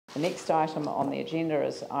The next item on the agenda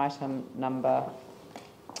is item number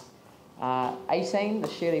 18, the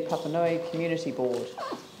Shirley Papanui Community Board.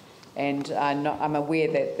 And I'm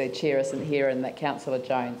aware that the chair isn't here and that Councillor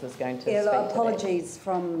Jones is going to speak to that. Apologies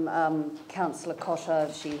from Councillor Cotter.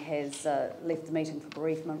 She has left the meeting for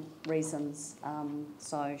bereavement reasons,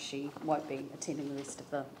 so she won't be attending the rest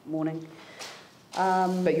of the morning.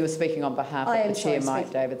 But you were speaking on behalf of the chair,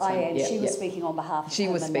 Mike Davidson. I am. She was speaking on behalf of him. She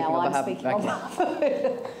was speaking on behalf of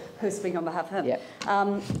him. Who's speaking on behalf of him? Yep.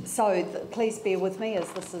 Please bear with me,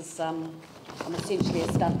 as this is I'm essentially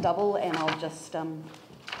a stunt double, and I'll just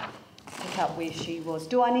pick up where she was.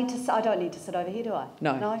 Do I need to? I don't need to sit over here, do I?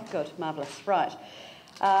 No. No. Good. Marvellous. Right.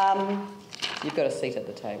 You've got a seat at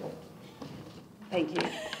the table. Thank you.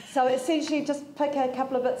 So essentially, just pick a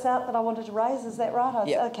couple of bits out that I wanted to raise. Is that right?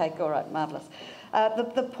 Yeah. Okay. All right. Marvellous.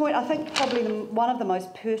 The point, I think, probably one of the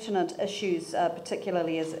most pertinent issues,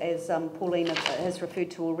 particularly as Pauline has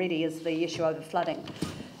referred to already, is the issue over flooding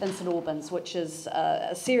in St Albans, which is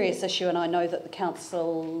a serious issue, and I know that the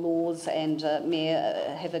council laws and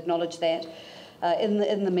mayor have acknowledged that.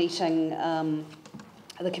 In the meeting,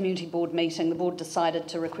 the community board meeting, the board decided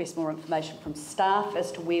to request more information from staff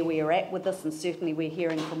as to where we are at with this, and certainly we're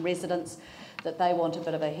hearing from residents that they want a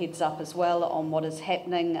bit of a heads up as well on what is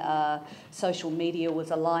happening. Social media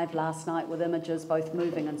was alive last night with images both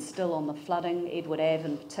moving and still on the flooding. Edward Ave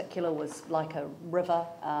in particular was like a river.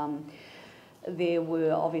 There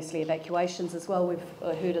were obviously evacuations as well, we've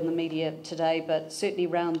heard in the media today, but certainly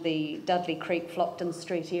around the Dudley Creek, Flockton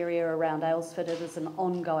Street area around Aylesford, it is an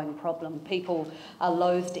ongoing problem. People are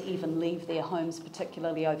loath to even leave their homes,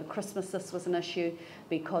 particularly over Christmas. This was an issue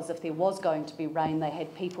because if there was going to be rain, they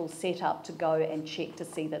had people set up to go and check to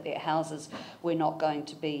see that their houses were not going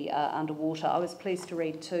to be underwater. I was pleased to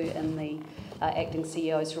read too in the Acting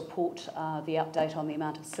CEO's report the update on the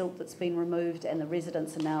amount of silt that's been removed, and the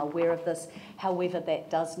residents are now aware of this. However,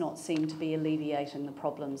 that does not seem to be alleviating the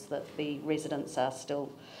problems that the residents are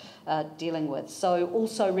still dealing with. So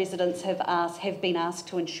also residents have been asked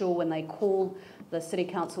to ensure when they call the City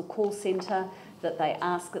Council call centre that they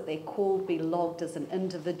ask that their call be logged as an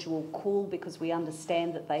individual call, because we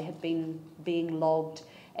understand that they had been being logged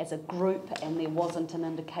as a group and there wasn't an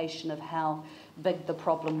indication of how big the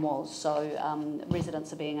problem was. So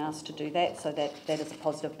residents are being asked to do that, so that is a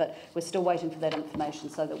positive, but we're still waiting for that information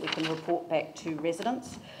so that we can report back to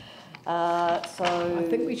residents. I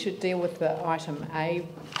think we should deal with the item A.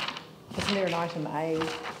 Isn't there an item A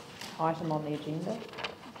item on the agenda?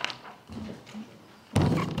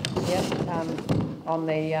 Yep, on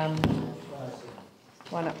the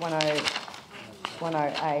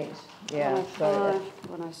 108, yeah. 105, so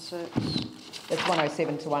 106. It's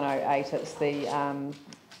 107 to 108. It's the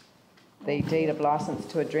deed of licence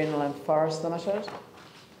to Adrenaline Forest Limited.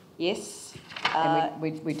 Yes. And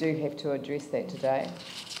we do have to address that today.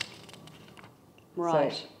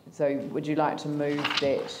 Right. So would you like to move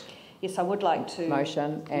that? Yes, I would like to.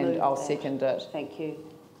 Motion, and I'll second it. Thank you.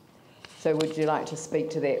 So would you like to speak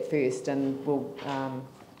to that first, and we'll...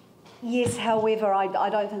 Yes, however, I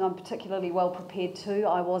don't think I'm particularly well prepared to.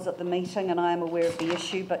 I was at the meeting and I am aware of the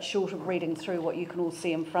issue, but short of reading through what you can all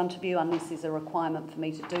see in front of you, unless there's a requirement for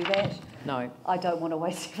me to do that. No. I don't want to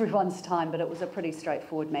waste everyone's time, but it was a pretty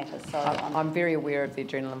straightforward matter. So I'm very aware of the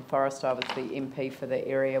Adrenaline Forest. I was the MP for the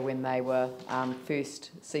area when they were first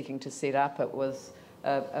seeking to set up. It was...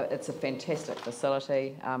 it's a fantastic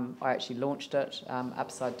facility. I actually launched it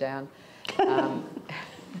upside down.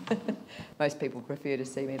 Most people prefer to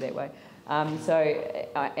see me that way. And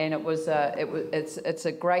it was it's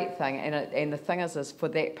a great thing. And the thing is for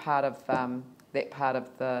that part of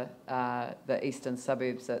the eastern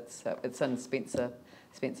suburbs, it's in Spencer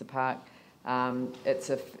Park.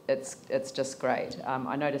 It's just great.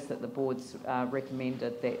 I noticed that the board's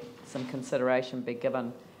recommended that some consideration be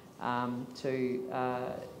given to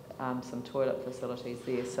some toilet facilities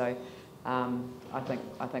there. So I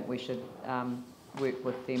think we should work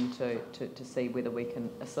with them to see whether we can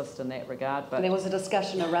assist in that regard. But there was a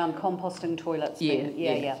discussion around composting toilets.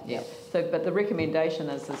 Yeah. So, but the recommendation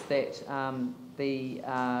is that the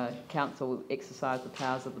council exercise the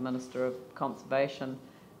powers of the Minister of Conservation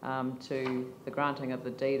to the granting of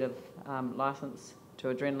the deed of licence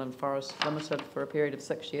to Adrenaline Forest Limited for a period of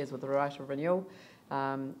 6 years with a right of renewal.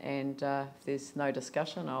 If there's no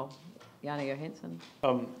discussion, Jana Johansson.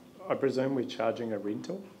 I presume we're charging a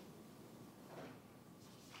rental?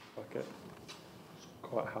 Like it's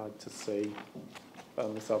quite hard to see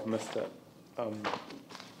unless I've missed it.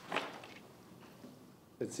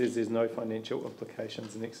 It says there's no financial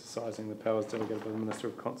implications in exercising the powers delegated by the Minister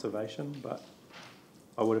of Conservation, but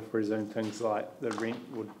I would have presumed things like the rent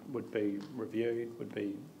would be reviewed, would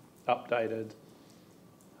be updated,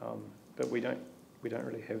 but we don't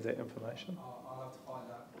really have that information. I'll have to find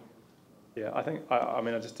out. Yeah, I think, I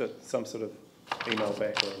mean, I just did some sort of email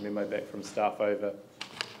back or a memo back from staff over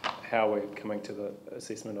how we're coming to the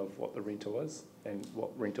assessment of what the rental is and what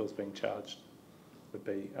rental is being charged would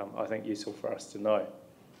be, I think, useful for us to know.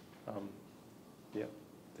 Yeah,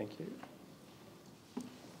 thank you.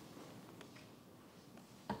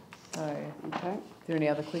 So, Okay. are there any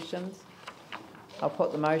other questions? I'll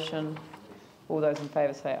put the motion. All those in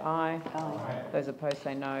favour say aye. Aye. Those opposed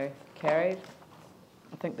say no. Carried.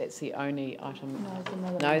 I think that's the only item. No, there's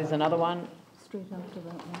another No, there's another one straight after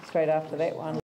that one. straight after that one.